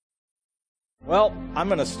Well, I'm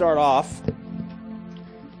going to start off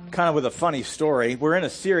kind of with a funny story. We're in a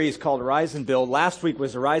series called Arise and Build. Last week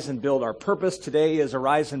was Arise and Build Our Purpose. Today is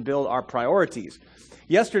Arise and Build Our Priorities.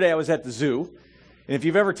 Yesterday I was at the zoo, and if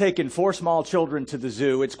you've ever taken 4 small children to the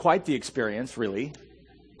zoo, it's quite the experience, really.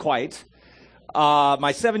 Quite.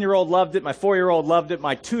 My 7-year-old loved it, my 4-year-old loved it,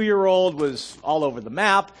 my 2-year-old was all over the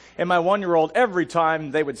map, and my 1-year-old, every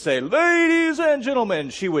time they would say, "Ladies and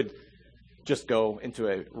gentlemen," she would just go into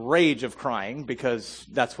a rage of crying, because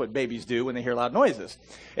that's what babies do when they hear loud noises.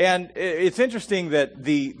 And it's interesting that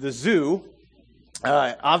the zoo,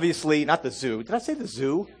 obviously, not the zoo. Did I say the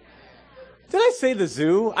zoo? Did I say the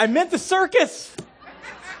zoo? I meant the circus.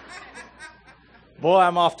 Boy,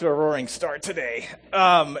 I'm off to a roaring start today.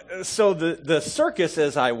 So the circus,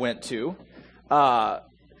 as I went to, wow,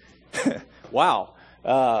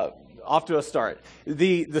 off to a start.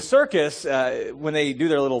 The circus, when they do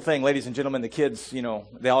their little thing, ladies and gentlemen, the kids,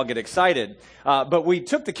 they all get excited. But we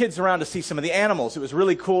took the kids around to see some of the animals. It was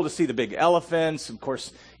really cool to see the big elephants. Of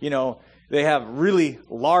course, they have really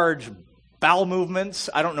large bowel movements.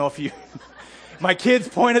 I don't know if you, my kids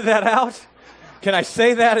pointed that out. Can I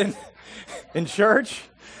say that in church?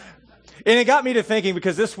 And it got me to thinking,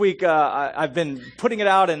 because this week I've been putting it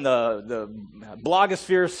out in the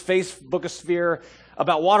blogosphere, Facebookosphere,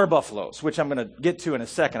 about water buffaloes, which I'm going to get to in a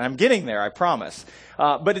second. I'm getting there, I promise.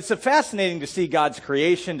 But it's fascinating to see God's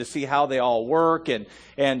creation, to see how they all work, and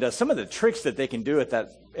some of the tricks that they can do at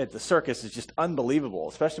the circus is just unbelievable,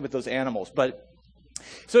 especially with those animals. But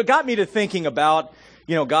so it got me to thinking about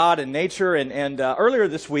God and nature. And earlier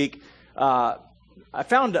this week, I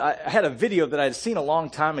had a video that I had seen a long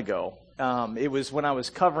time ago. It was when I was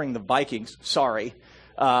covering the Vikings.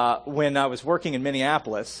 When I was working in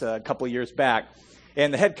Minneapolis a couple of years back.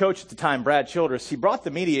 And the head coach at the time, Brad Childress, he brought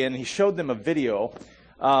the media in and he showed them a video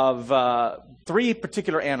of 3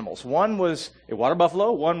 particular animals. One was a water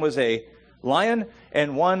buffalo, one was a lion,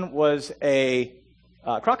 and one was a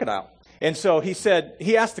crocodile. And so he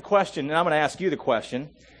asked the question, and I'm going to ask you the question,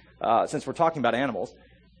 since we're talking about animals.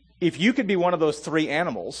 If you could be one of those 3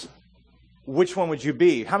 animals, which one would you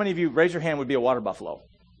be? How many of you, raise your hand, would be a water buffalo?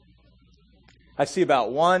 I see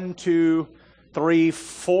about 1, 2, 3,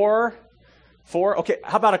 4. 4? Okay,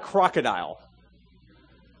 how about a crocodile?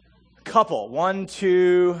 Couple. 1,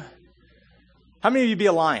 2. How many of you be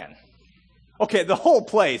a lion? Okay, the whole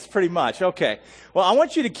place, pretty much. Okay. Well, I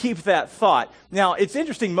want you to keep that thought. Now, it's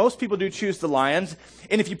interesting. Most people do choose the lions.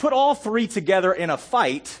 And if you put all 3 together in a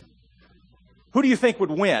fight, who do you think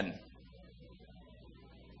would win?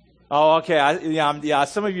 Oh, okay.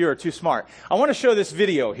 Some of you are too smart. I want to show this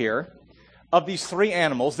video here of these 3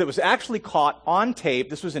 animals that was actually caught on tape.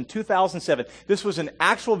 This was in 2007. This was an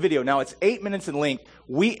actual video. Now, it's 8 minutes in length.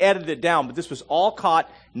 We edited it down, but this was all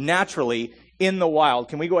caught naturally in the wild.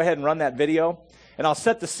 Can we go ahead and run that video? And I'll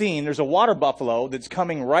set the scene. There's a water buffalo that's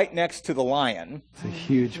coming right next to the lion. It's a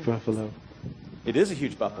huge buffalo. It is a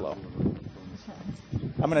huge buffalo.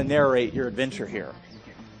 I'm going to narrate your adventure here.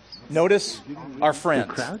 Notice our friends.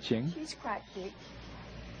 They're crouching. She's crouching.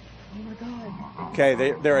 Oh my God.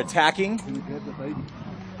 Okay, they're attacking.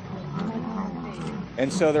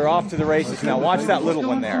 And so they're off to the races. Now watch that little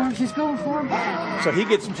one there. She's going for him. So he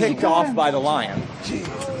gets picked off by the lion.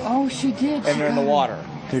 Oh, she did. And they're in the water.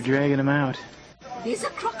 They're dragging him out. There's a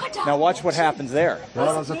crocodile. Now watch what happens there.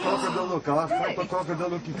 Als een krokodil ook, hè? Een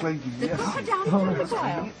krokodil ook, kleintje. The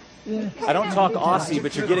crocodile. I don't talk Aussie,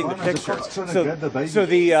 but you're getting the picture. So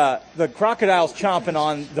the crocodile's chomping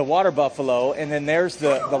on the water buffalo, and then there's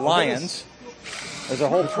the lions. There's a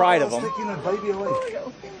whole pride of them.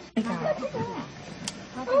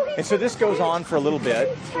 And so this goes on for a little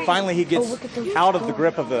bit. Finally, he gets out of the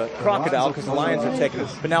grip of the crocodile because the lions are taking it.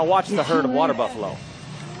 But now watch the herd of water buffalo.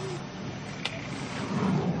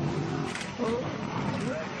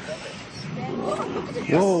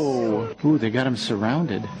 Whoa. Ooh, they got him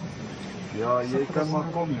surrounded.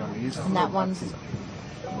 And that one's.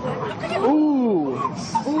 Ooh.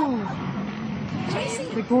 Ooh.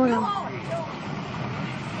 Big boy.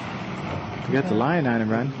 We got the lion on him,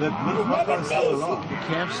 run. The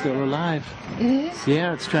calf's still alive. It is?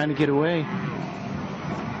 Yeah, it's trying to get away.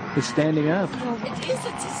 It's standing up. It is.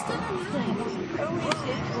 It's still alive.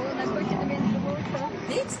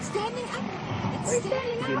 It's standing up. It's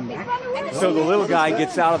standing up. So the little guy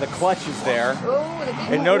gets out of the clutches there.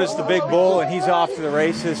 And notice the big bull, and he's off to the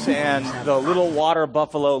races, and the little water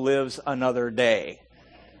buffalo lives another day.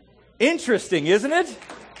 Interesting, isn't it?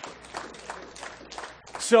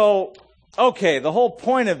 So, okay, the whole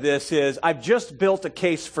point of this is I've just built a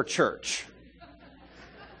case for church.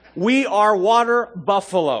 We are water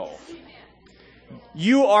buffalo.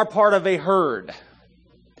 You are part of a herd.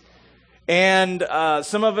 And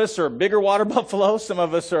some of us are bigger water buffalo. Some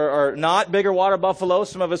of us are not bigger water buffalo.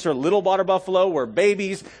 Some of us are little water buffalo. We're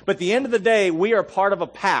babies. But at the end of the day, we are part of a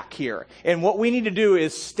pack here. And what we need to do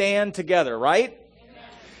is stand together, right? Amen.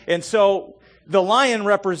 And so the lion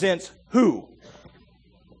represents who?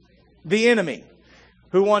 The enemy,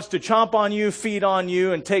 who wants to chomp on you, feed on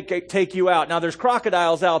you, and take you out. Now, there's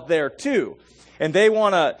crocodiles out there too. And they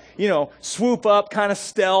want to, swoop up, kind of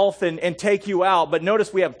stealth, and take you out. But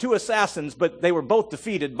notice we have two assassins, but they were both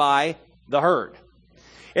defeated by the herd.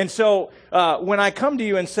 And so when I come to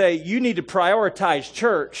you and say, you need to prioritize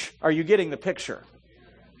church, are you getting the picture?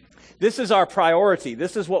 This is our priority.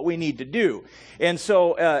 This is what we need to do. And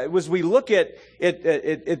so as we look at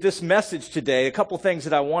this message today, a couple things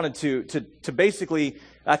that I wanted to basically,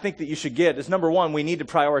 I think that you should get is, number one, we need to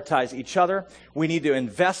prioritize each other. We need to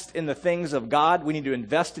invest in the things of God. We need to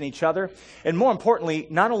invest in each other. And more importantly,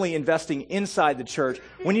 not only investing inside the church,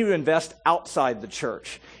 we need to invest outside the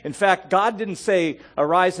church. In fact, God didn't say,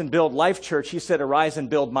 arise and build Life Church. He said, arise and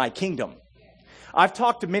build my kingdom. I've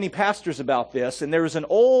talked to many pastors about this, and there was an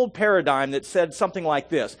old paradigm that said something like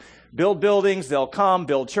this: build buildings, they'll come;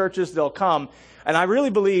 build churches, they'll come. And I really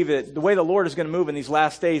believe that the way the Lord is going to move in these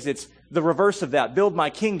last days, it's the reverse of that. Build my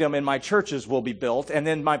kingdom, and my churches will be built, and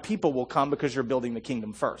then my people will come because you're building the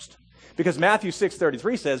kingdom first. Because Matthew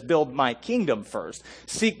 6:33 says, build my kingdom first.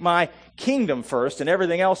 Seek my kingdom first, and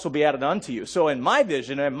everything else will be added unto you. So in my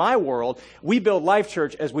vision, in my world, we build Life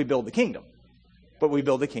Church as we build the kingdom. But we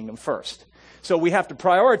build the kingdom first. So we have to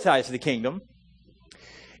prioritize the kingdom.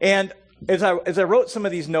 And as I wrote some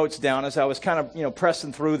of these notes down, as I was kind of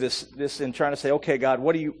pressing through this and trying to say, okay, God,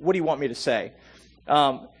 what do you want me to say?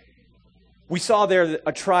 We saw there that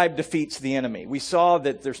a tribe defeats the enemy. We saw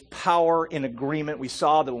that there's power in agreement. We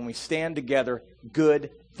saw that when we stand together,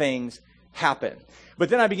 good things happen. But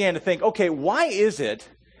then I began to think, okay, why is it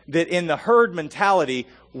that in the herd mentality,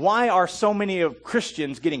 why are so many of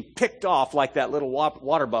Christians getting picked off like that little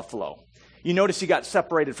water buffalo? You notice he got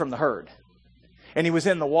separated from the herd. And he was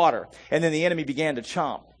in the water. And then the enemy began to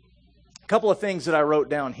chomp. A couple of things that I wrote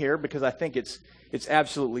down here because I think it's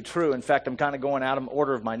absolutely true. In fact, I'm kind of going out of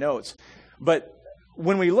order of my notes. But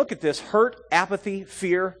when we look at this, hurt, apathy,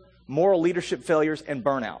 fear, moral leadership failures, and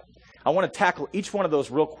burnout. I want to tackle each one of those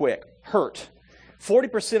real quick. Hurt.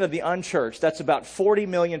 40% of the unchurched, that's about 40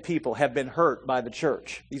 million people, have been hurt by the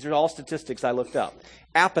church. These are all statistics I looked up.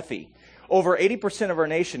 Apathy. Over 80% of our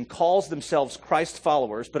nation calls themselves Christ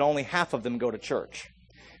followers, but only half of them go to church.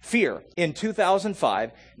 Fear. In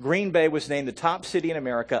 2005, Green Bay was named the top city in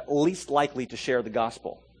America least likely to share the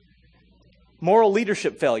gospel. Moral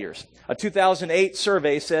leadership failures. A 2008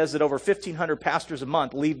 survey says that over 1,500 pastors a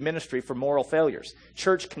month leave ministry for moral failures,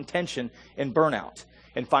 church contention, and burnout.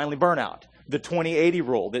 And finally, burnout. The 20-80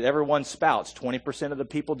 rule that everyone spouts. 20% of the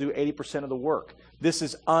people do 80% of the work. This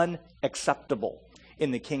is unacceptable in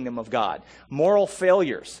the kingdom of God. Moral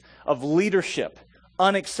failures of leadership,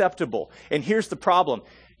 unacceptable. And here's the problem.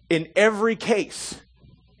 In every case,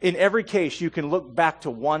 you can look back to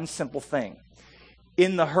one simple thing.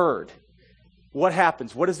 In the herd, what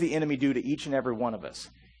happens? What does the enemy do to each and every one of us?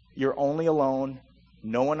 You're only alone.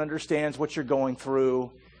 No one understands what you're going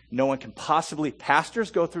through. No one can possibly, pastors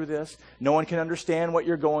go through this. No one can understand what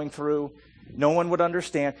you're going through. No one would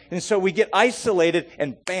understand. And so we get isolated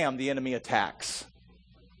and bam, the enemy attacks.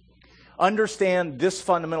 Understand this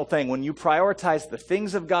fundamental thing. When you prioritize the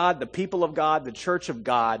things of God, the people of God, the church of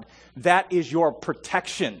God, that is your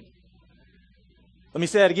protection. Let me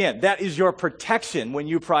say that again. That is your protection when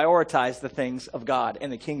you prioritize the things of God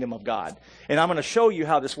and the kingdom of God. And I'm going to show you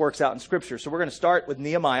how this works out in Scripture. So we're going to start with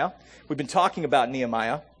Nehemiah. We've been talking about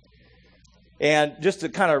Nehemiah. And just to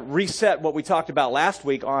kind of reset what we talked about last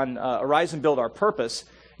week on Arise and Build Our Purpose,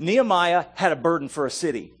 Nehemiah had a burden for a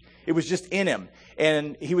city. It was just in him.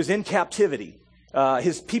 And he was in captivity.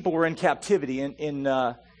 His people were in captivity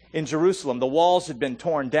in Jerusalem. The walls had been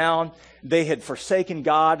torn down. They had forsaken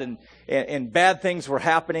God, and bad things were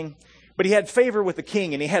happening. But he had favor with the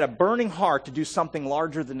king, and he had a burning heart to do something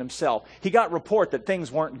larger than himself. He got report that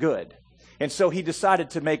things weren't good. And so he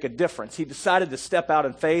decided to make a difference. He decided to step out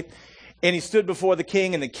in faith. And he stood before the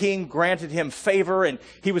king, and the king granted him favor, and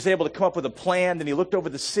he was able to come up with a plan. Then he looked over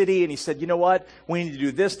the city, and he said, you know what? We need to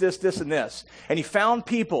do this, this, this, and this. And he found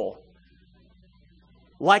people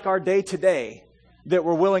like our day today that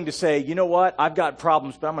were willing to say, you know what? I've got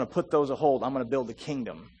problems, but I'm going to put those a hold. I'm going to build a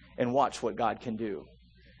kingdom and watch what God can do.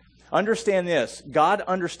 Understand this. God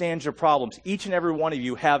understands your problems. Each and every one of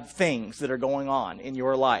you have things that are going on in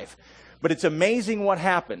your life. But it's amazing what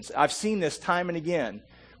happens. I've seen this time and again.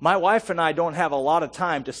 My wife and I don't have a lot of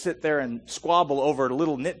time to sit there and squabble over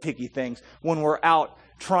little nitpicky things when we're out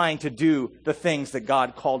trying to do the things that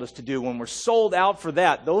God called us to do. When we're sold out for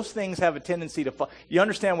that, those things have a tendency to fall. You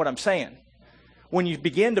understand what I'm saying? When you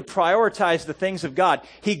begin to prioritize the things of God,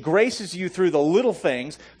 He graces you through the little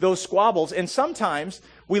things, those squabbles. And sometimes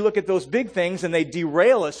we look at those big things and they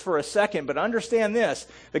derail us for a second. But understand this,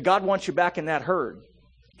 that God wants you back in that herd.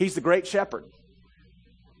 He's the great shepherd.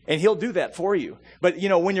 And He'll do that for you. But,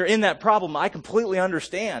 when you're in that problem, I completely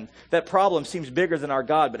understand that problem seems bigger than our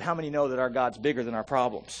God. But how many know that our God's bigger than our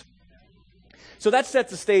problems? So that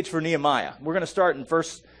sets the stage for Nehemiah. We're going to start in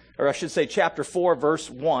chapter 4, verse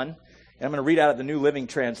 1. And I'm going to read out of the New Living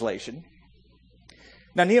Translation.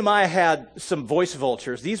 Now, Nehemiah had some voice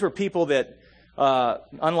vultures. These were people that, not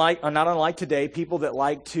unlike today, people that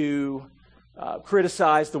like to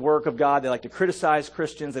criticize the work of God. They like to criticize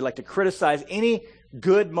Christians. They like to criticize any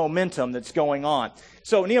good momentum that's going on.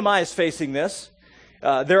 So Nehemiah is facing this.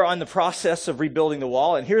 They're on the process of rebuilding the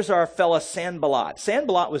wall. And here's our fella Sanballat.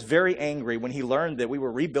 Sanballat was very angry when he learned that we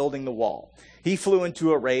were rebuilding the wall. He flew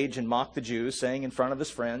into a rage and mocked the Jews, saying in front of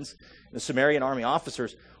his friends, the Samaritan army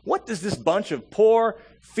officers, "What does this bunch of poor,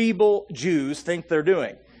 feeble Jews think they're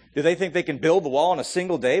doing? Do they think they can build the wall in a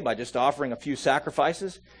single day by just offering a few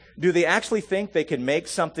sacrifices? Do they actually think they can make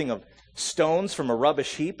something of stones from a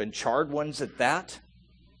rubbish heap and charred ones at that?"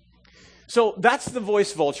 So that's the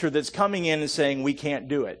voice vulture that's coming in and saying we can't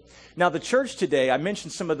do it. Now the church today, I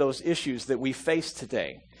mentioned some of those issues that we face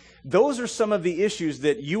today. Those are some of the issues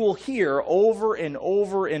that you will hear over and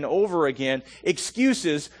over and over again,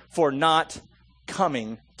 excuses for not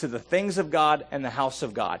coming to the things of God and the house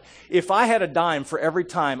of God. If I had a dime for every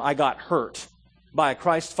time I got hurt by a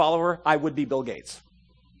Christ follower, I would be Bill Gates.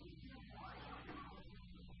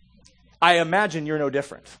 I imagine you're no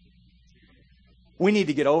different. We need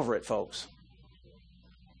to get over it, folks.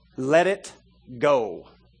 Let it go.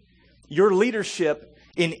 Your leadership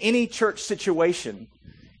in any church situation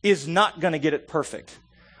is not going to get it perfect.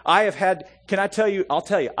 I'll tell you,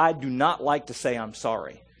 I do not like to say I'm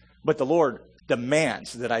sorry. But the Lord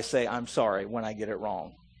demands that I say I'm sorry when I get it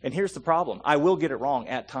wrong. And here's the problem. I will get it wrong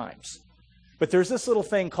at times. But there's this little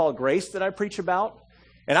thing called grace that I preach about.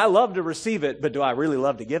 And I love to receive it, but do I really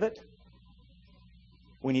love to give it?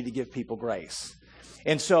 We need to give people grace.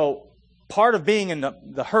 And so part of being in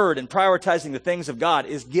the herd and prioritizing the things of God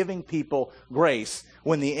is giving people grace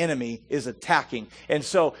when the enemy is attacking. And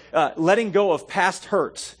so letting go of past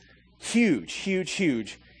hurts, huge, huge,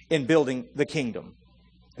 huge in building the kingdom.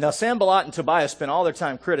 Now, Sanballat and Tobiah spent all their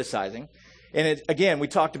time criticizing. And again, we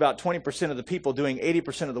talked about 20% of the people doing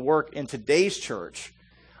 80% of the work in today's church.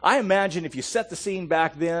 I imagine if you set the scene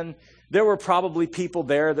back then, there were probably people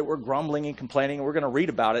there that were grumbling and complaining. And we're going to read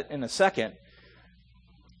about it in a second.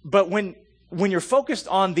 But when you're focused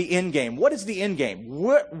on the end game, what is the end game?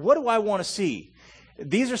 What do I want to see?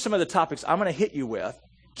 These are some of the topics I'm going to hit you with.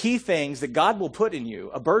 Key things that God will put in you,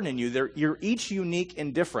 a burden in you. You're each unique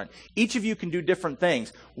and different. Each of you can do different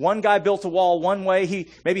things. One guy built a wall one way.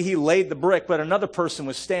 Maybe he laid the brick, but another person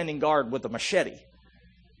was standing guard with a machete.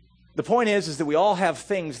 The point is that we all have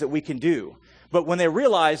things that we can do. But when they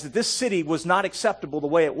realized that this city was not acceptable the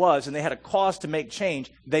way it was, and they had a cause to make change,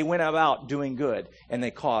 they went about doing good, and they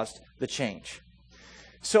caused the change.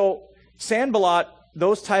 So Sanballat,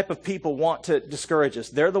 those type of people want to discourage us.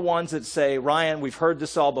 They're the ones that say, Ryan, we've heard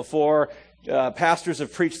this all before. Pastors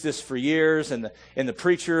have preached this for years, and the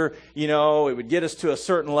preacher, it would get us to a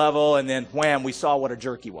certain level, and then wham, we saw what a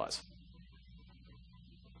jerk he was.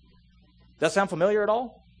 Does that sound familiar at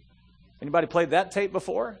all? Anybody played that tape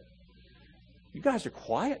before? You guys are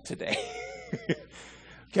quiet today.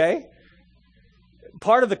 Okay?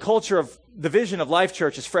 Part of the culture of the vision of Life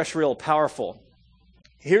Church is fresh, real, powerful.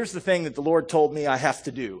 Here's the thing that the Lord told me I have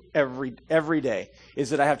to do every day,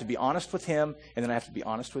 is that I have to be honest with Him, and then I have to be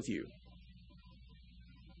honest with you.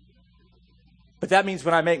 But that means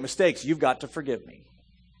when I make mistakes, you've got to forgive me.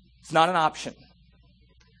 It's not an option.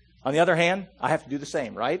 On the other hand, I have to do the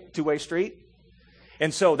same, right? Two-way street.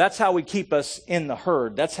 And so that's how we keep us in the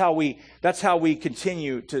herd. That's how we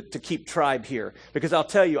continue to keep tribe here. Because I'll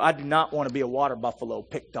tell you, I do not want to be a water buffalo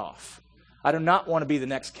picked off. I do not want to be the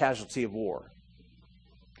next casualty of war.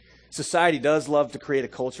 Society does love to create a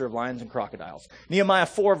culture of lions and crocodiles. Nehemiah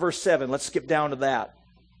 4, verse 7. Let's skip down to that.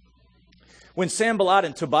 When Sanballat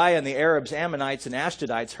and Tobiah and the Arabs, Ammonites, and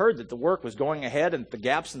Ashdodites heard that the work was going ahead and that the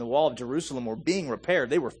gaps in the wall of Jerusalem were being repaired,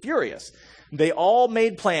 they were furious. They all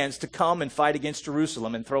made plans to come and fight against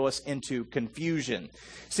Jerusalem and throw us into confusion.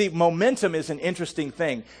 See, momentum is an interesting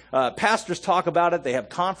thing. Pastors talk about it. They have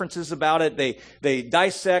conferences about it. They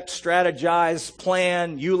dissect, strategize,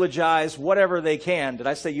 plan, eulogize, whatever they can. Did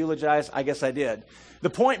I say eulogize? I guess I did. The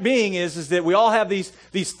point being is that we all have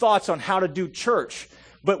these thoughts on how to do church.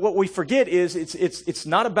 But what we forget is it's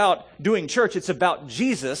not about doing church, it's about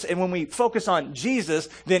Jesus. And when we focus on Jesus,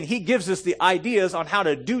 then he gives us the ideas on how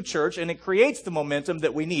to do church, and it creates the momentum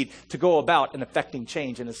that we need to go about and affecting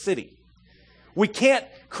change in a city. We can't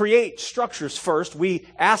create structures first. We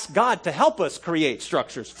ask God to help us create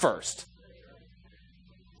structures first.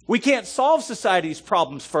 We can't solve society's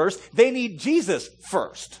problems first. They need Jesus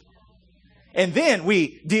first. And then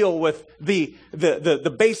we deal with the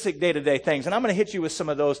basic day-to-day things. And I'm going to hit you with some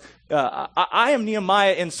of those. I am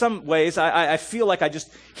Nehemiah in some ways. I feel like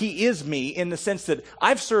he is me in the sense that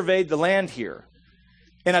I've surveyed the land here.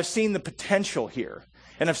 And I've seen the potential here.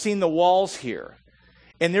 And I've seen the walls here.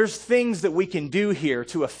 And there's things that we can do here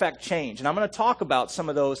to affect change. And I'm going to talk about some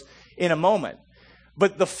of those in a moment.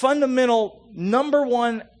 But the fundamental number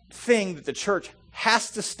one thing that the church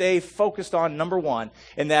has to stay focused on, number one,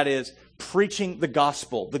 and that is preaching the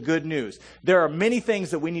gospel, the good news. There are many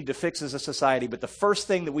things that we need to fix as a society, but the first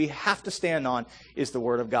thing that we have to stand on is the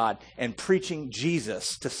Word of God and preaching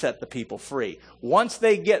Jesus to set the people free. Once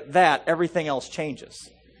they get that, everything else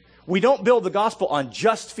changes. We don't build the gospel on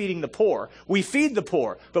just feeding the poor. We feed the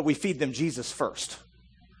poor, but we feed them Jesus first.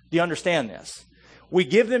 Do you understand this? We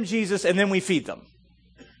give them Jesus and then we feed them.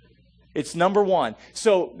 It's number one.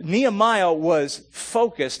 So Nehemiah was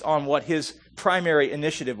focused on what his primary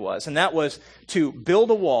initiative was, and that was to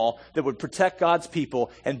build a wall that would protect God's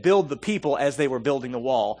people and build the people as they were building the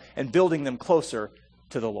wall and building them closer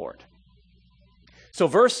to the Lord. So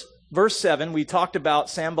verse 7, we talked about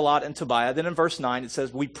Sanballat and Tobiah. Then in verse 9, it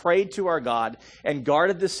says, we prayed to our God and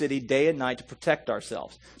guarded the city day and night to protect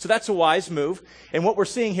ourselves. So that's a wise move. And what we're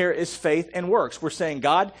seeing here is faith and works. We're saying,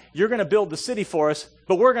 God, you're going to build the city for us,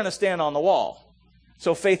 but we're going to stand on the wall.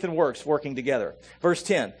 So faith and works working together. Verse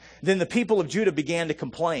 10, then the people of Judah began to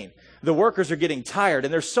complain. The workers are getting tired,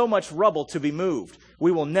 and there's so much rubble to be moved.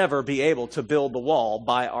 We will never be able to build the wall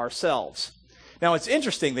by ourselves. Now, it's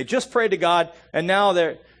interesting. They just prayed to God, and now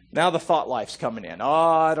the thought life's coming in. Oh,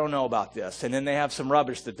 I don't know about this. And then they have some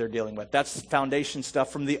rubbish that they're dealing with. That's foundation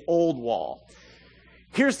stuff from the old wall.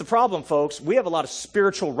 Here's the problem, folks. We have a lot of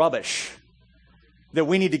spiritual rubbish that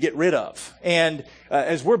we need to get rid of. And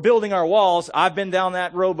as we're building our walls, I've been down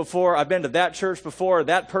that road before. I've been to that church before.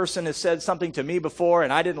 That person has said something to me before,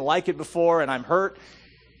 and I didn't like it before, and I'm hurt.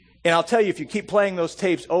 And I'll tell you, if you keep playing those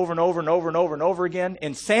tapes over and over and over and over and over again,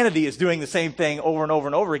 insanity is doing the same thing over and over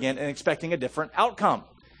and over again and expecting a different outcome.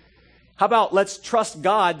 How about let's trust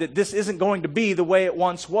God that this isn't going to be the way it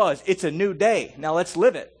once was. It's a new day. Now let's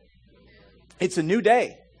live it. It's a new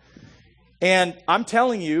day. And I'm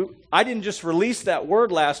telling you, I didn't just release that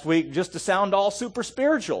word last week just to sound all super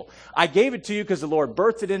spiritual. I gave it to you because the Lord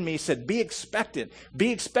birthed it in me. He said, be expectant. Be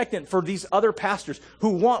expectant for these other pastors who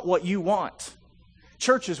want what you want.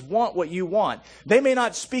 Churches want what you want. They may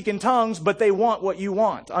not speak in tongues, but they want what you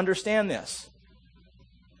want. Understand this.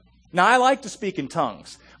 Now, I like to speak in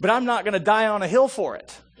tongues, but I'm not going to die on a hill for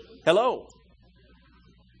it. Hello?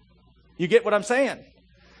 You get what I'm saying?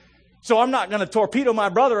 So I'm not going to torpedo my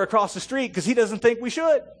brother across the street because he doesn't think we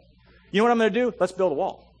should. You know what I'm going to do? Let's build a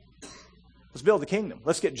wall. Let's build the kingdom.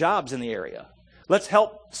 Let's get jobs in the area. Let's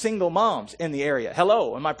help single moms in the area.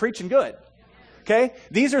 Hello? Am I preaching good? Okay?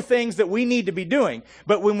 These are things that we need to be doing.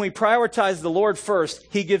 But when we prioritize the Lord first,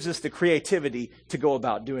 He gives us the creativity to go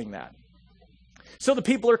about doing that. So the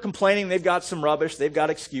people are complaining. They've got some rubbish. They've got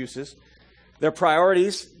excuses. Their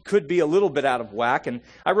priorities could be a little bit out of whack. And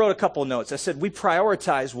I wrote a couple of notes. I said, we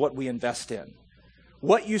prioritize what we invest in.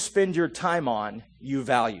 What you spend your time on, you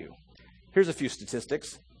value. Here's a few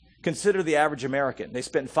statistics. Consider the average American. They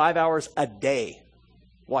spend 5 hours a day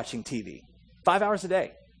watching TV. 5 hours a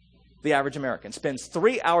day. The average American spends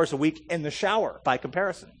 3 hours a week in the shower by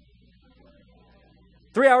comparison.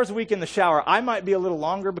 3 hours a week in the shower. I might be a little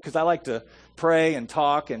longer because I like to pray and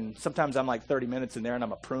talk, and sometimes I'm like 30 minutes in there and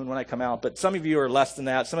I'm a prune when I come out. But some of you are less than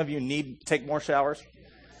that. Some of you need to take more showers.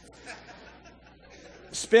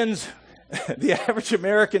 The average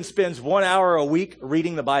American spends 1 hour a week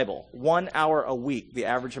reading the Bible. 1 hour a week, the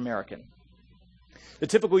average American. The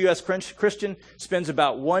typical U.S. Christian spends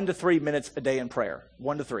about 1 to 3 minutes a day in prayer.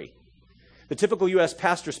 1 to 3. The typical U.S.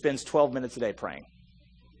 pastor spends 12 minutes a day praying.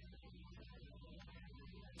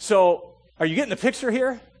 So, are you getting the picture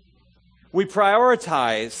here? We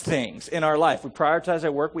prioritize things in our life. We prioritize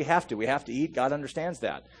our work. We have to. We have to eat. God understands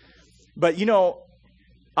that. But,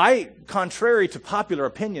 contrary to popular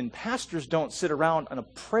opinion, pastors don't sit around on a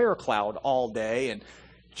prayer cloud all day and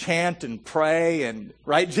chant and pray and,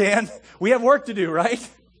 right, Jan? We have work to do, right?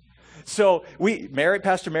 So,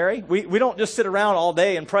 Pastor Mary, we don't just sit around all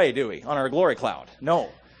day and pray, do we, on our glory cloud? No.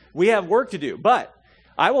 We have work to do. But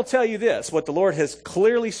I will tell you this, what the Lord has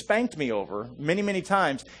clearly spanked me over many, many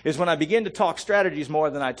times is when I begin to talk strategies more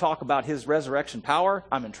than I talk about his resurrection power,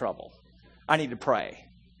 I'm in trouble. I need to pray.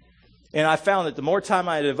 And I found that the more time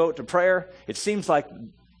I devote to prayer, it seems like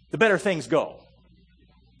the better things go.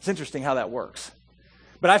 It's interesting how that works.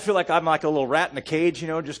 But I feel like I'm like a little rat in a cage,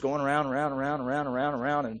 just going around.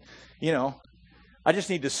 And, I just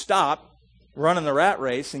need to stop running the rat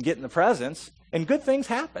race and get in the presence. And good things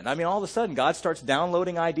happen. I mean, all of a sudden, God starts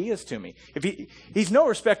downloading ideas to me. He's no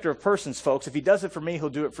respecter of persons, folks. If he does it for me, he'll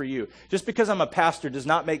do it for you. Just because I'm a pastor does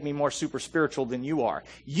not make me more super spiritual than you are.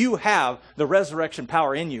 You have the resurrection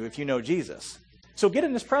power in you if you know Jesus. So get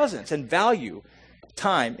in his presence and value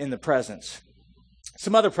time in the presence.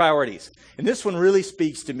 Some other priorities. And this one really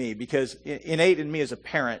speaks to me because innate in me as a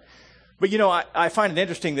parent. But, I find it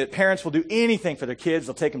interesting that parents will do anything for their kids.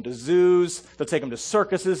 They'll take them to zoos. They'll take them to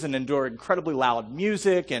circuses and endure incredibly loud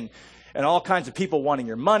music and all kinds of people wanting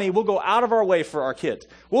your money. We'll go out of our way for our kids.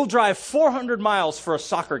 We'll drive 400 miles for a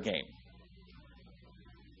soccer game.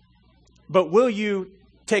 But will you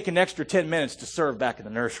take an extra 10 minutes to serve back in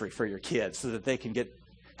the nursery for your kids so that they can get,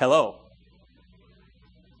 hello?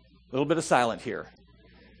 A little bit of silent here.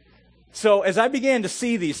 So as I began to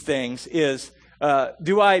see these things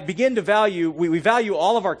do I begin to value, we value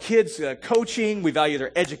all of our kids' coaching, we value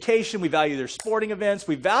their education, we value their sporting events,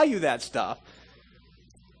 we value that stuff.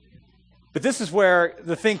 But this is where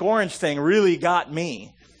the Think Orange thing really got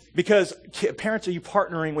me. Because parents, are you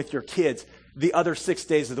partnering with your kids the other 6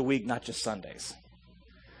 days of the week, not just Sundays?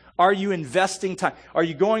 Are you investing time? Are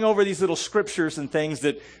you going over these little scriptures and things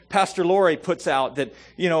that Pastor Lori puts out that,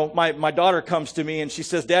 my daughter comes to me and she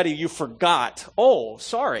says, Daddy, you forgot. Oh,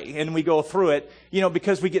 sorry. And we go through it,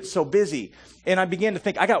 because we get so busy. And I began to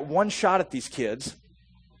think, I got one shot at these kids.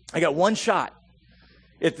 I got one shot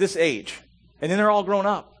at this age. And then they're all grown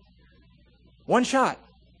up. One shot.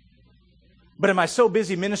 But am I so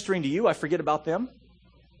busy ministering to you, I forget about them?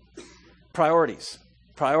 Priorities.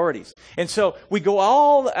 And so we go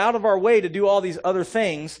all out of our way to do all these other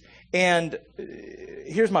things. And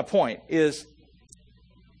here's my point, is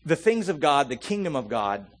the things of God, the kingdom of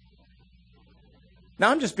God.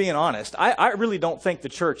 Now, I'm just being honest. I really don't think the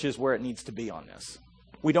church is where it needs to be on this.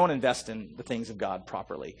 We don't invest in the things of God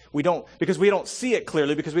properly. We don't, because we don't see it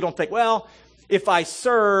clearly, because we don't think, well, if I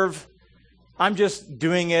serve, I'm just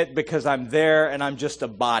doing it because I'm there and I'm just a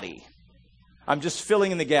body. I'm just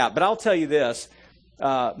filling in the gap. But I'll tell you this.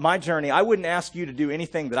 My journey, I wouldn't ask you to do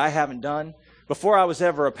anything that I haven't done. Before I was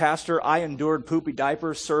ever a pastor, I endured poopy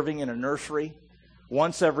diapers serving in a nursery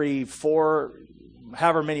once every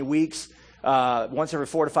however many weeks, once every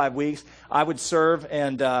 4 to 5 weeks. I would serve,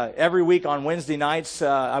 and every week on Wednesday nights,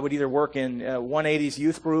 I would either work in 180's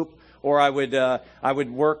youth group, or I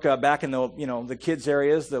would work back in the kids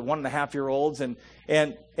areas, the 1.5-year-olds, and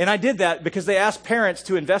I did that because they asked parents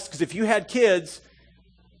to invest. Because if you had kids,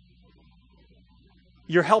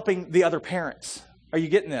 you're helping the other parents. Are you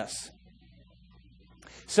getting this?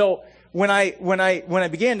 So when I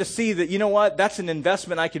began to see that, that's an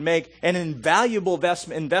investment I can make, an invaluable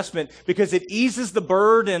investment because it eases the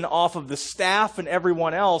burden off of the staff and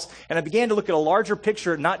everyone else. And I began to look at a larger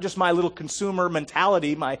picture, not just my little consumer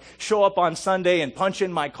mentality, my show up on Sunday and punch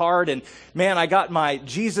in my card and, man, I got my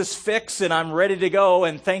Jesus fix and I'm ready to go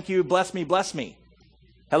and thank you, bless me, bless me.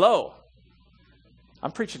 Hello.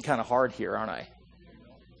 I'm preaching kind of hard here, aren't I?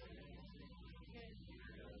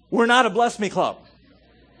 We're not a bless me club.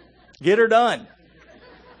 Get her done.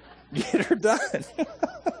 Get her done.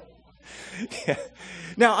 Yeah.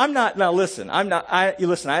 Now listen, I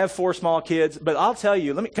have 4 small kids, but I'll tell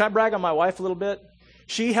you, can I brag on my wife a little bit?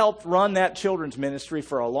 She helped run that children's ministry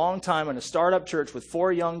for a long time in a startup church with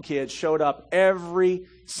 4 young kids, showed up every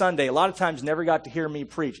Sunday. A lot of times never got to hear me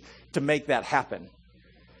preach to make that happen.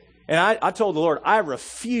 And I told the Lord, I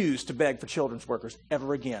refuse to beg for children's workers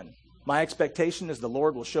ever again. My expectation is the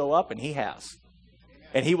Lord will show up, and He has.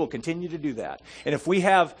 And He will continue to do that. And if we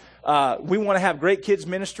want to have great kids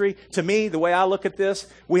ministry, to me, the way I look at this,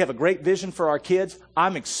 we have a great vision for our kids.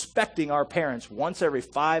 I'm expecting our parents once every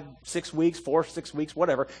 5, 6 weeks, 4, 6 weeks,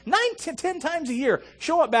 whatever, 9 to 10 times a year,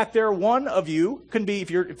 show up back there. One of you can be,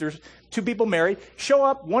 if there's 2 people married, show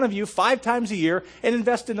up, one of you 5 times a year and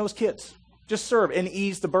invest in those kids. Just serve and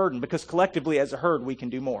ease the burden, because collectively as a herd, we can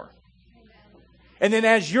do more. And then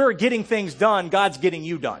as you're getting things done, God's getting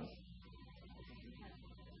you done.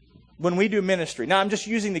 When we do ministry. Now, I'm just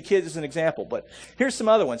using the kids as an example, but here's some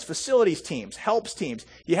other ones. Facilities teams, helps teams.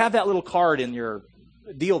 You have that little card in your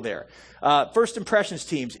deal there. First impressions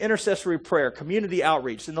teams, intercessory prayer, community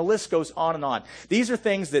outreach, and the list goes on and on. These are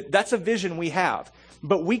things that's a vision we have.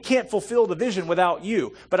 But we can't fulfill the vision without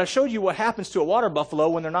you. But I showed you what happens to a water buffalo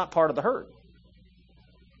when they're not part of the herd.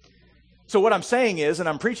 So what I'm saying is, and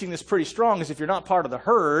I'm preaching this pretty strong, is if you're not part of the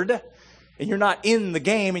herd, and you're not in the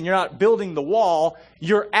game, and you're not building the wall,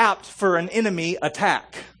 you're apt for an enemy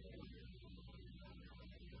attack.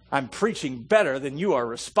 I'm preaching better than you are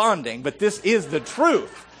responding, but this is the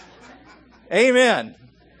truth. Amen.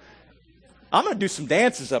 I'm going to do some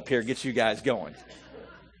dances up here, get you guys going.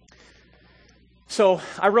 So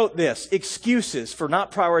I wrote this: excuses for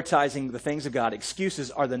not prioritizing the things of God.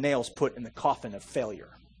 Excuses are the nails put in the coffin of failure.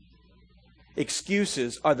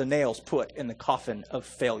 Excuses are the nails put in the coffin of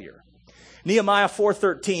failure. Nehemiah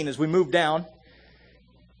 4:13, as we move down,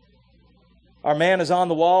 our man is on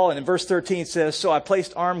the wall, and in verse 13 it says, "So I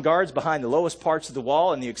placed armed guards behind the lowest parts of the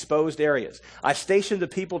wall and the exposed areas. I stationed the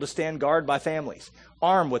people to stand guard by families,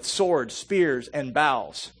 armed with swords, spears, and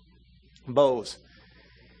bows."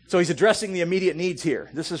 So he's addressing the immediate needs here.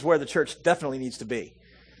 This is where the church definitely needs to be.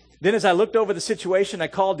 "Then as I looked over the situation, I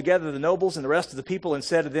called together the nobles and the rest of the people and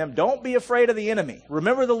said to them, 'Don't be afraid of the enemy.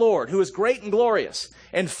 Remember the Lord, who is great and glorious,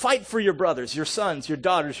 and fight for your brothers, your sons, your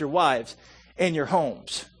daughters, your wives, and your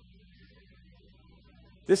homes.'"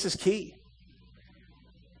 This is key.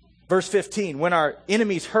 Verse 15, "When our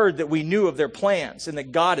enemies heard that we knew of their plans and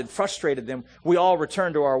that God had frustrated them, we all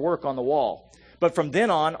returned to our work on the wall. But from then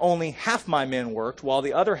on, only half my men worked, while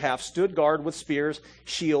the other half stood guard with spears,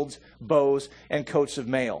 shields, bows, and coats of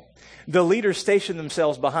mail. The leaders stationed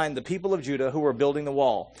themselves behind the people of Judah who were building the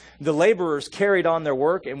wall. The laborers carried on their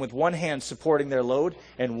work, and with one hand supporting their load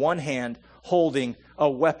and one hand holding a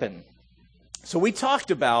weapon." So we talked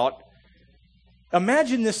about,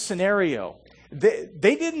 imagine this scenario.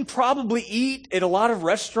 They didn't probably eat at a lot of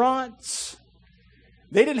restaurants.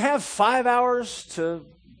 They didn't have 5 hours to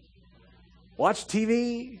watch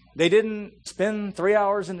TV. They didn't spend 3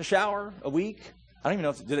 hours in the shower a week. I don't even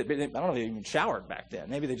know if they even showered back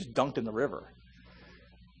then. Maybe they just dunked in the river.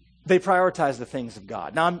 They prioritized the things of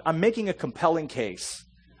God. Now, I'm making a compelling case,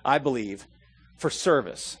 I believe, for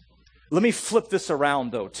service. Let me flip this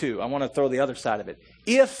around, though, too. I want to throw the other side of it.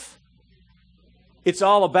 If it's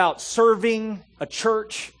all about serving a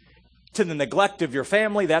church to the neglect of your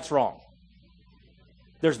family, that's wrong.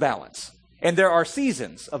 There's balance. And there are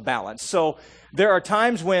seasons of balance. So there are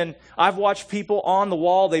times when I've watched people on the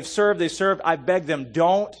wall, they've served. I beg them,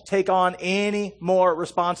 don't take on any more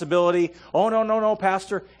responsibility. "Oh, no,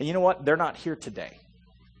 Pastor." And you know what? They're not here today.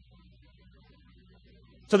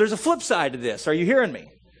 So there's a flip side to this. Are you hearing me?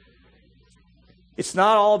 It's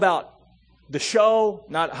not all about the show,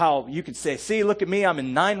 not how you could say, "See, look at me, I'm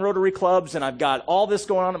in 9 Rotary clubs and I've got all this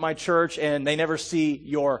going on at my church," and they never see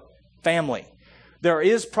your family. There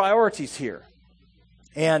is priorities here.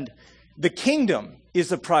 And the kingdom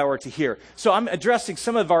is a priority here. So I'm addressing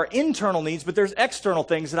some of our internal needs, but there's external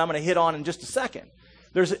things that I'm going to hit on in just a second.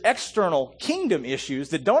 There's external kingdom issues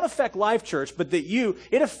that don't affect Life Church, but that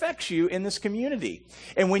it affects you in this community.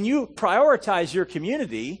 And when you prioritize your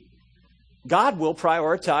community, God will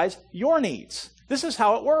prioritize your needs. This is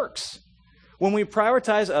how it works. When we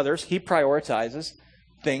prioritize others, He prioritizes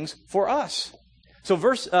things for us. So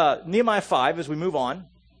Nehemiah 5, as we move on,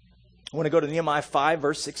 I want to go to Nehemiah 5,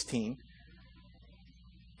 verse 16.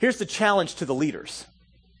 Here's the challenge to the leaders.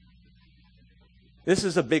 This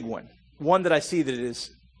is a big one that I see that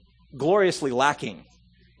is gloriously lacking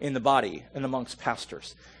in the body and amongst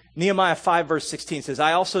pastors. Nehemiah 5, verse 16 says,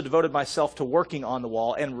 "I also devoted myself to working on the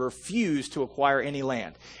wall and refused to acquire any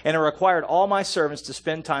land. And I required all my servants to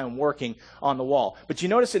spend time working on the wall." But you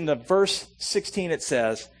notice in the verse 16 it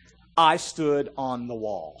says, "I stood on the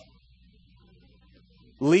wall."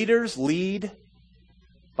 Leaders lead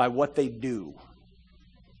by what they do.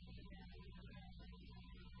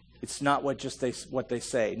 It's not what they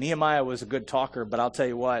say. Nehemiah was a good talker, but I'll tell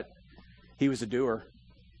you what, he was a doer.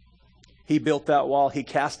 He built that wall. He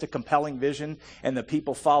cast a compelling vision, and the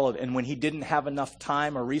people followed. And when he didn't have enough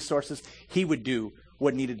time or resources, he would do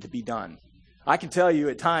what needed to be done. I can tell you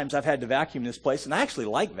at times I've had to vacuum this place, and I actually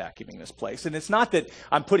like vacuuming this place. And it's not that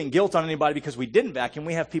I'm putting guilt on anybody because we didn't vacuum.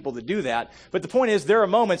 We have people that do that. But the point is, there are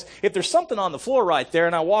moments, if there's something on the floor right there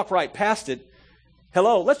and I walk right past it,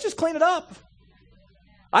 hello, let's just clean it up.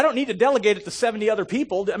 I don't need to delegate it to 70 other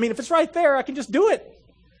people. I mean, if it's right there, I can just do it.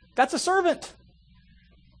 That's a servant.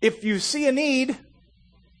 If you see a need,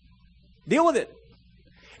 deal with it.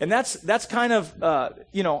 And that's kind of,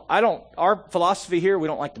 our philosophy here, we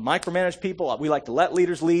don't like to micromanage people. We like to let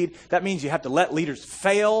leaders lead. That means you have to let leaders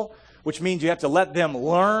fail which means you have to let them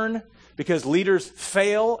learn, because leaders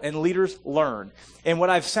fail and leaders learn. And what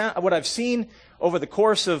I've seen over the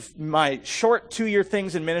course of my short 2-year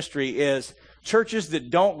things in ministry is churches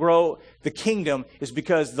that don't grow the kingdom is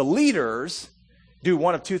because the leaders do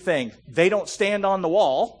one of two things. They don't stand on the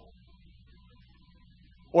wall,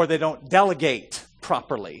 or they don't delegate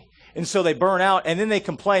properly. And so they burn out, and then they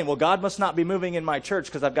complain, well, God must not be moving in my church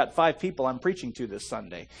because I've got 5 people I'm preaching to this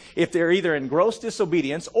Sunday. If they're either in gross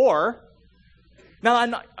disobedience or...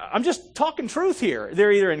 Now, I'm just talking truth here.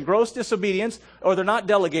 They're either in gross disobedience, or they're not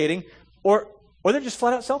delegating, or they're just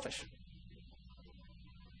flat out selfish.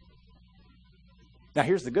 Now,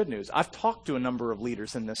 here's the good news. I've talked to a number of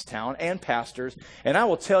leaders in this town and pastors, and I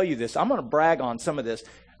will tell you this. I'm going to brag on some of this.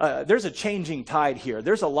 There's a changing tide here.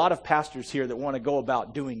 There's a lot of pastors here that want to go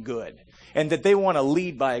about doing good, and that they want to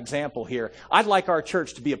lead by example here. I'd like our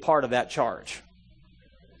church to be a part of that charge.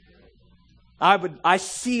 I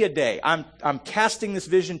see a day. I'm casting this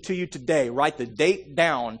vision to you today. Write the date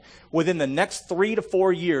down. Within the next 3 to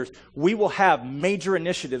 4 years, we will have major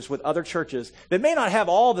initiatives with other churches that may not have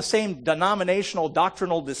all the same denominational,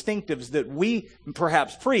 doctrinal distinctives that we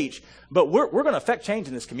perhaps preach, but we're going to affect change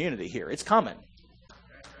in this community here. It's coming.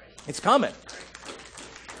 It's coming.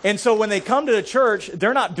 And so when they come to the church,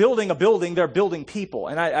 they're not building a building, they're building people.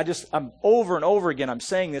 And I'm over and over again, I'm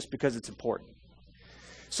saying this because it's important.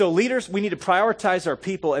 So leaders, we need to prioritize our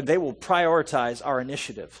people, and they will prioritize our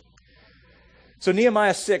initiative. So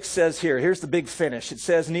Nehemiah 6 says here's the big finish. It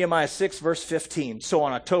says, Nehemiah 6, verse 15, so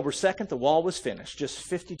on October 2nd, the wall was finished, just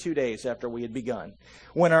 52 days after we had begun.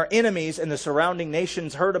 When our enemies and the surrounding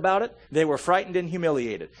nations heard about it, they were frightened and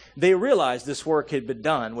humiliated. They realized this work had been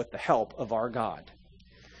done with the help of our God.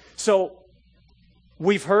 So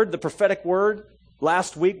we've heard the prophetic word.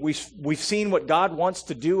 Last week, we've seen what God wants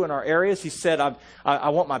to do in our areas. He said, I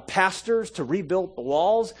want my pastors to rebuild the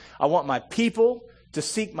walls. I want my people to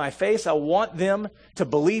seek my face. I want them to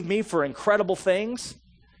believe me for incredible things.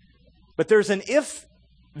 But there's an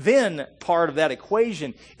if-then part of that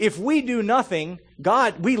equation. If we do nothing,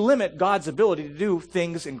 we limit God's ability to do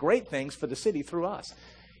things and great things for the city through us.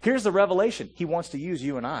 Here's the revelation. He wants to use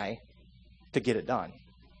you and I to get it done.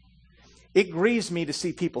 It grieves me to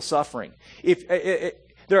see people suffering.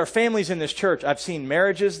 There are families in this church, I've seen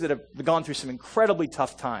marriages that have gone through some incredibly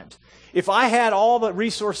tough times. If I had all the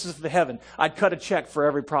resources of the heaven, I'd cut a check for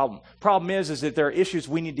every problem. Problem is that there are issues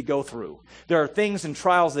we need to go through. There are things and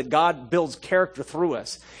trials that God builds character through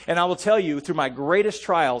us. And I will tell you, through my greatest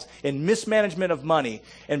trials in mismanagement of money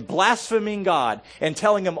and blaspheming God and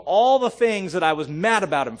telling him all the things that I was mad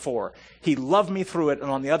about him for, he loved me through it, and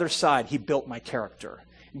on the other side, he built my character.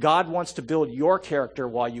 God wants to build your character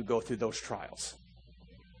while you go through those trials.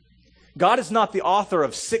 God is not the author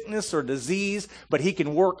of sickness or disease, but he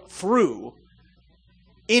can work through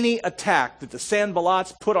any attack that the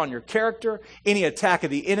Sanballats put on your character, any attack of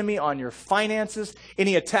the enemy on your finances,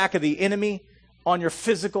 any attack of the enemy on your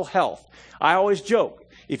physical health. I always joke,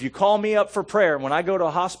 if you call me up for prayer, when I go to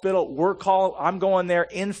a hospital, I'm going there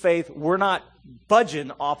in faith. We're not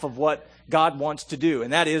budging off of what God wants to do,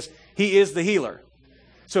 and that is, he is the healer.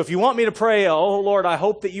 So if you want me to pray, oh Lord, I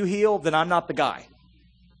hope that you heal, then I'm not the guy.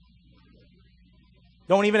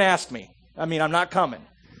 Don't even ask me. I'm not coming.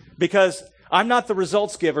 Because I'm not the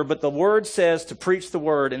results giver, but the word says to preach the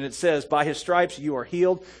word, and it says, by his stripes you are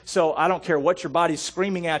healed. So I don't care what your body's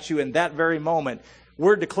screaming at you in that very moment,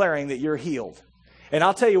 we're declaring that you're healed. And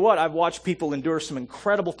I'll tell you what, I've watched people endure some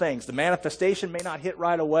incredible things. The manifestation may not hit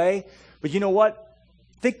right away, but you know what?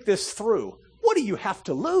 Think this through. What do you have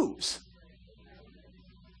to lose?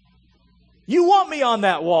 You want me on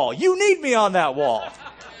that wall. You need me on that wall.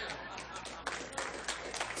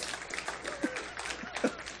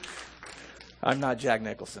 I'm not Jack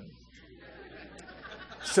Nicholson.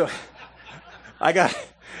 So I got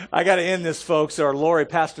to end this, folks. Or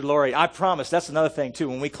Pastor Lori, I promise, that's another thing too.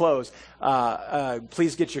 When we close,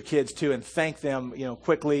 please get your kids too and thank them,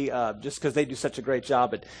 quickly, just because they do such a great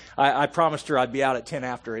job. But I promised her I'd be out at 10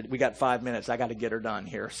 after it. We got 5 minutes. I got to get her done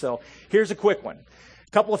here. So here's a quick one.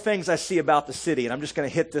 Couple of things I see about the city, and I'm just going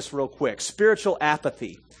to hit this real quick. Spiritual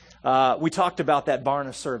apathy. We talked about that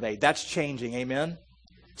Barna survey. That's changing. Amen.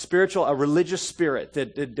 A religious spirit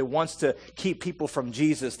that wants to keep people from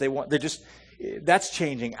Jesus. That's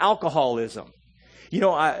changing. Alcoholism.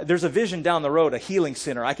 There's a vision down the road, a healing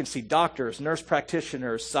center. I can see doctors, nurse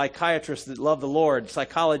practitioners, psychiatrists that love the Lord,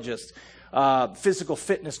 psychologists, physical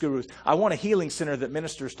fitness gurus. I want a healing center that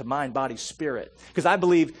ministers to mind, body, spirit. Because I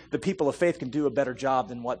believe the people of faith can do a better job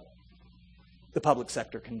than what the public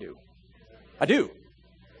sector can do. I do.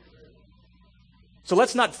 So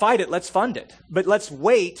let's not fight it, let's fund it. But let's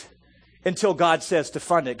wait until God says to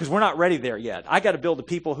fund it, because we're not ready there yet. I got to build the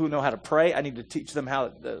people who know how to pray. I need to teach them how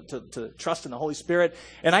to trust in the Holy Spirit,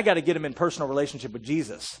 and I got to get them in personal relationship with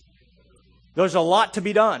Jesus. There's a lot to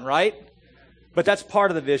be done, right? But that's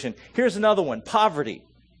part of the vision. Here's another one, poverty.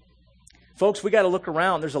 Folks, we got to look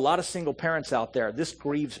around. There's a lot of single parents out there. This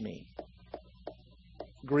grieves me.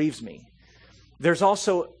 Grieves me. There's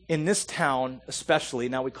also, in this town especially,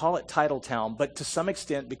 now we call it Title Town, but to some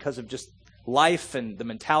extent because of just life and the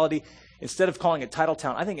mentality, instead of calling it Title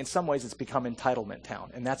Town, I think in some ways it's become Entitlement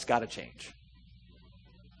Town, and that's got to change.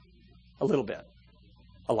 A little bit.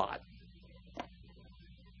 A lot.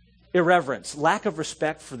 Irreverence, lack of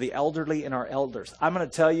respect for the elderly and our elders. I'm going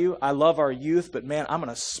to tell you, I love our youth, but man, I'm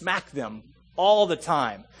going to smack them all the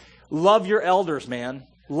time. Love your elders, man.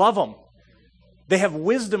 Love them. They have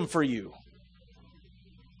wisdom for you.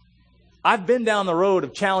 I've been down the road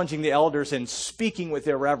of challenging the elders and speaking with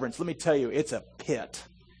irreverence. Let me tell you, it's a pit.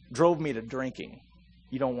 Drove me to drinking.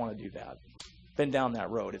 You don't want to do that. Been down that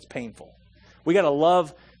road. It's painful. We got to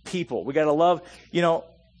love people. We got to love,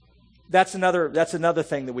 that's another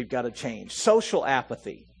thing that we've got to change. Social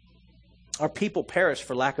apathy. Our people perish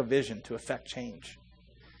for lack of vision to affect change.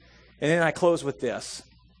 And then I close with this.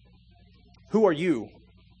 Who are you?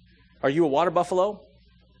 Are you a water buffalo?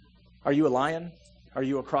 Are you a lion? Are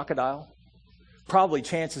you a crocodile? Probably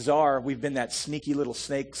chances are we've been that sneaky little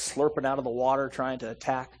snake slurping out of the water trying to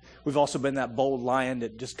attack. We've also been that bold lion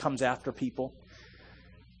that just comes after people.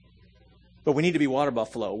 But we need to be water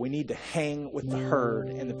buffalo. We need to hang with the herd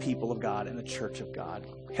and the people of God and the church of God.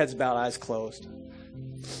 Heads bowed, eyes closed.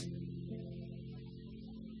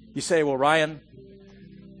 You say, well, Ryan,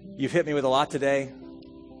 you've hit me with a lot today.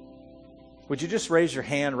 Would you just raise your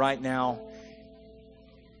hand right now?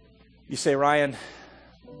 You say, Ryan,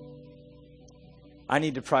 I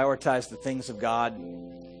need to prioritize the things of God,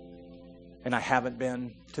 and I haven't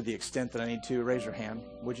been to the extent that I need to. Raise your hand,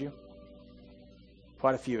 would you?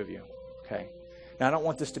 Quite a few of you. Okay. Now, I don't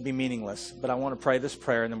want this to be meaningless, but I want to pray this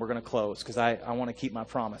prayer, and then we're going to close, because I want to keep my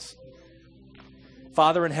promise.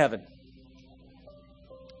 Father in heaven,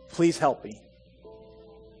 please help me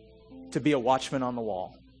to be a watchman on the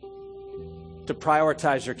wall, to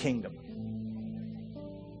prioritize your kingdom,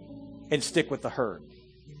 and stick with the herd.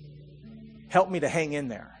 Help me to hang in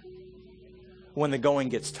there when the going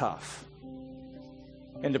gets tough,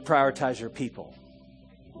 and to prioritize your people.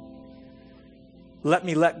 Let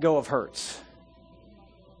me let go of hurts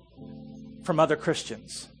from other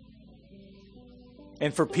Christians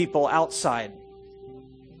and for people outside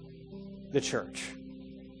the church.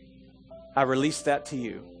 I release that to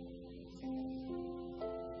you.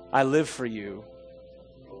 I live for you.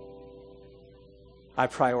 I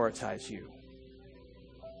prioritize you.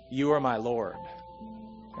 You are my Lord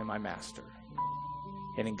and my Master.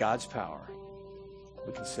 And in God's power,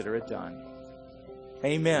 we consider it done.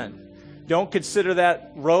 Amen. Don't consider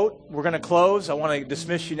that rote. We're going to close. I want to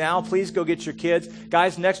dismiss you now. Please go get your kids.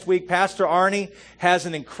 Guys, next week, Pastor Arnie has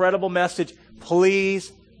an incredible message.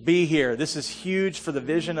 Please be here. This is huge for the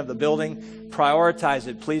vision of the building. Prioritize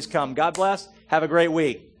it. Please come. God bless. Have a great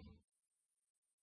week.